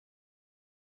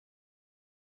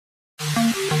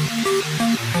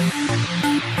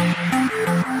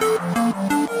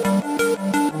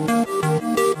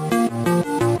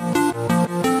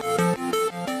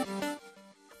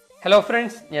Hello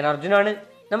friends, ഞാൻ അർജുനാണ്.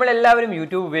 നമ്മൾ എല്ലാവരും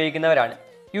YouTube ഉപയോഗിക്കുന്നവരാണ്.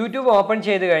 YouTube ഓപ്പൺ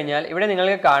ചെയ്തു കഴിഞ്ഞാൽ ഇവിടെ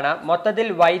നിങ്ങൾക്ക് കാണാം മൊത്തത്തിൽ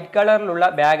വൈറ്റ് കളറിലുള്ള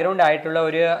ബാക്ക്ഗ്രൗണ്ട് ആയിട്ടുള്ള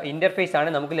ഒരു ഇന്റർഫേസ് ആണ്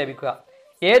നമുക്ക് ലഭിക്കുക.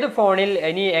 ഏത് ഫോണിൽ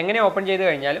ഇനി എങ്ങനെ ഓപ്പൺ ചെയ്തു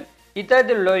കഴിഞ്ഞാലും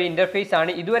ഇത്തരത്തിലുള്ള ഒരു ഇന്റർഫേസ്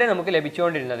ആണ് ഇതുവരെ നമുക്ക്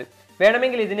ലഭിച്ചുകൊണ്ടിരുന്നത്.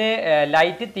 വേണമെങ്കിൽ ഇതിനെ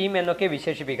ലൈറ്റ് തീം എന്നൊക്കെ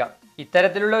വിശേഷിപ്പിക്കാം.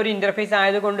 ഇത്തരത്തിലുള്ള ഒരു ഇന്റർഫേസ്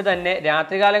ആയതുകൊണ്ട് തന്നെ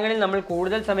രാത്രികാലങ്ങളിൽ നമ്മൾ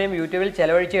കൂടുതൽ സമയം യൂട്യൂബിൽ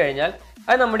ചെലവഴിച്ചു കഴിഞ്ഞാൽ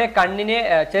അത് നമ്മുടെ കണ്ണിനെ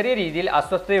ചെറിയ രീതിയിൽ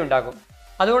അസ്വസ്ഥതയുണ്ടാക്കും.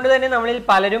 അതുകൊണ്ട് തന്നെ നമ്മളിൽ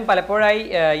പലരും പലപ്പോഴായി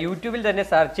യൂട്യൂബിൽ തന്നെ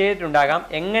സെർച്ച് ചെയ്തിട്ടുണ്ടാകാം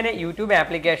എങ്ങനെ യൂട്യൂബ്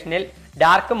ആപ്ലിക്കേഷനിൽ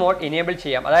ഡാർക്ക് മോഡ് എനേബിൾ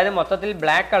ചെയ്യാം, അതായത് മൊത്തത്തിൽ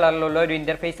ബ്ലാക്ക് കളറിലുള്ള ഒരു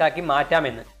ഇന്റർഫേസ് ആക്കി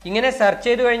മാറ്റാമെന്ന്. ഇങ്ങനെ സെർച്ച്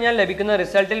ചെയ്തു കഴിഞ്ഞാൽ ലഭിക്കുന്ന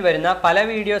റിസൾട്ടിൽ വരുന്ന പല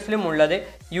വീഡിയോസിലും ഉള്ളത്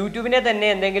യൂട്യൂബിനെ തന്നെ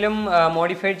എന്തെങ്കിലും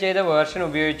മോഡിഫൈഡ് ചെയ്ത വേർഷൻ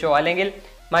ഉപയോഗിച്ചോ അല്ലെങ്കിൽ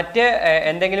മറ്റ്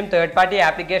എന്തെങ്കിലും തേർഡ് പാർട്ടി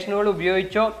ആപ്ലിക്കേഷനുകൾ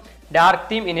ഉപയോഗിച്ചോ ഡാർക്ക്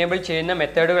തീം എനേബിൾ ചെയ്യുന്ന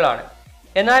മെത്തേഡുകളാണ്.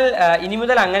 എന്നാൽ ഇനി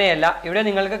മുതൽ അങ്ങനെയല്ല. ഇവിടെ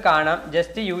നിങ്ങൾക്ക് കാണാം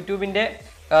ജസ്റ്റ് യൂട്യൂബിൻ്റെ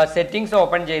സെറ്റിംഗ്സ്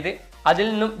ഓപ്പൺ ചെയ്ത് അതിൽ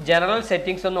നിന്നും ജനറൽ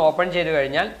സെറ്റിംഗ്സ് ഒന്ന് ഓപ്പൺ ചെയ്ത്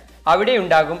കഴിഞ്ഞാൽ അവിടെ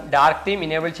ഉണ്ടാകും ഡാർക്ക് തീം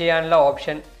ഇനേബിൾ ചെയ്യാനുള്ള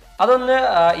ഓപ്ഷൻ. അതൊന്ന്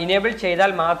ഇനേബിൾ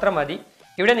ചെയ്താൽ മാത്രം മതി.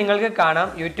 ഇവിടെ നിങ്ങൾക്ക് കാണാം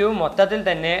യൂട്യൂബ് മൊത്തത്തിൽ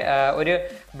തന്നെ ഒരു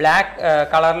ബ്ലാക്ക്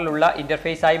കളറിലുള്ള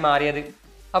ഇൻ്റർഫേസ് ആയി മാറിയത്.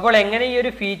 അപ്പോൾ എങ്ങനെ ഈ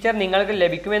ഒരു ഫീച്ചർ നിങ്ങൾക്ക്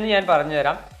ലഭിക്കുമെന്ന് ഞാൻ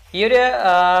പറഞ്ഞുതരാം. ഈ ഒരു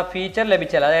ഫീച്ചർ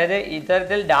ലഭിച്ചാൽ, അതായത്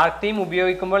ഇത്തരത്തിൽ ഡാർക്ക് തീം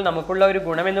ഉപയോഗിക്കുമ്പോൾ നമുക്കുള്ള ഒരു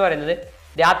ഗുണമെന്ന് പറയുന്നത്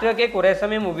രാത്രിയൊക്കെ കുറേ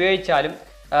സമയം ഉപയോഗിച്ചാലും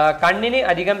കണ്ണിന്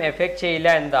അധികം എഫക്റ്റ് ചെയ്യില്ല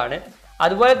എന്നതാണ്.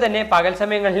 അതുപോലെ തന്നെ പകൽ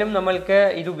സമയങ്ങളിലും നമ്മൾക്ക്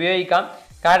ഇത് ഉപയോഗിക്കാം.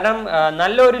 കാരണം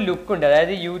നല്ലൊരു ലുക്കുണ്ട്,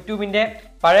 അതായത് യൂട്യൂബിൻ്റെ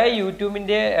പഴയ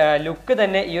യൂട്യൂബിൻ്റെ ലുക്ക്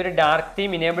തന്നെ ഈ ഒരു ഡാർക്ക്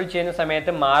തീം ഇനേബിൾ ചെയ്യുന്ന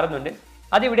സമയത്ത് മാറുന്നുണ്ട്.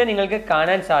 അതിവിടെ നിങ്ങൾക്ക്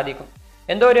കാണാൻ സാധിക്കും.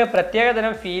 എന്തോ ഒരു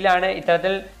പ്രത്യേകതരം ഫീലാണ്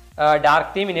ഇത്തരത്തിൽ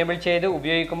ഡാർക്ക് തീം ഇനേബിൾ ചെയ്ത്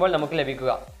ഉപയോഗിക്കുമ്പോൾ നമുക്ക്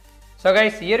ലഭിക്കുക. സോ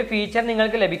ഗൈസ്, ഈ ഒരു ഫീച്ചർ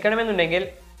നിങ്ങൾക്ക് ലഭിക്കണമെന്നുണ്ടെങ്കിൽ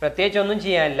പ്രത്യേകിച്ച് ഒന്നും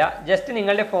ചെയ്യാനില്ല. ജസ്റ്റ്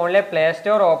നിങ്ങളുടെ ഫോണിലെ പ്ലേ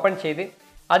സ്റ്റോർ ഓപ്പൺ ചെയ്ത്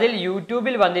അതിൽ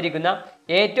യൂട്യൂബിൽ വന്നിരിക്കുന്ന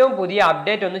ഏറ്റവും പുതിയ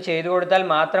അപ്ഡേറ്റ് ഒന്ന് ചെയ്തു കൊടുത്താൽ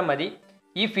മാത്രം മതി.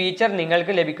 ഈ ഫീച്ചർ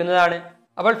നിങ്ങൾക്ക് ലഭിക്കുന്നതാണ്.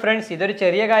 അപ്പോൾ ഫ്രണ്ട്സ്, ഇതൊരു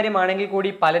ചെറിയ കാര്യമാണെങ്കിൽ കൂടി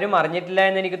പലരും അറിഞ്ഞിട്ടില്ല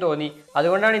എന്ന് എനിക്ക് തോന്നി.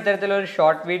 അതുകൊണ്ടാണ് ഇത്തരത്തിലൊരു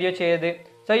ഷോർട്ട് വീഡിയോ ചെയ്തത്.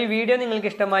 സോ ഈ വീഡിയോ നിങ്ങൾക്ക്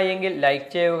ഇഷ്ടമായി എങ്കിൽ ലൈക്ക്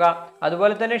ചെയ്യുക,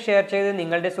 അതുപോലെ തന്നെ ഷെയർ ചെയ്ത്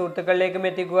നിങ്ങളുടെ സുഹൃത്തുക്കളിലേക്കും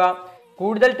എത്തിക്കുക.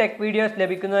 കൂടുതൽ ടെക് വീഡിയോസ്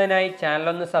ലഭിക്കുന്നതിനായി ചാനൽ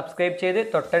ഒന്ന് സബ്സ്ക്രൈബ് ചെയ്ത്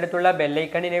തൊട്ടടുത്തുള്ള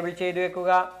ബെല്ലൈക്കൺ എനേബിൾ ചെയ്തു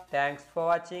വെക്കുക. Thanks for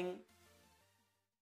watching.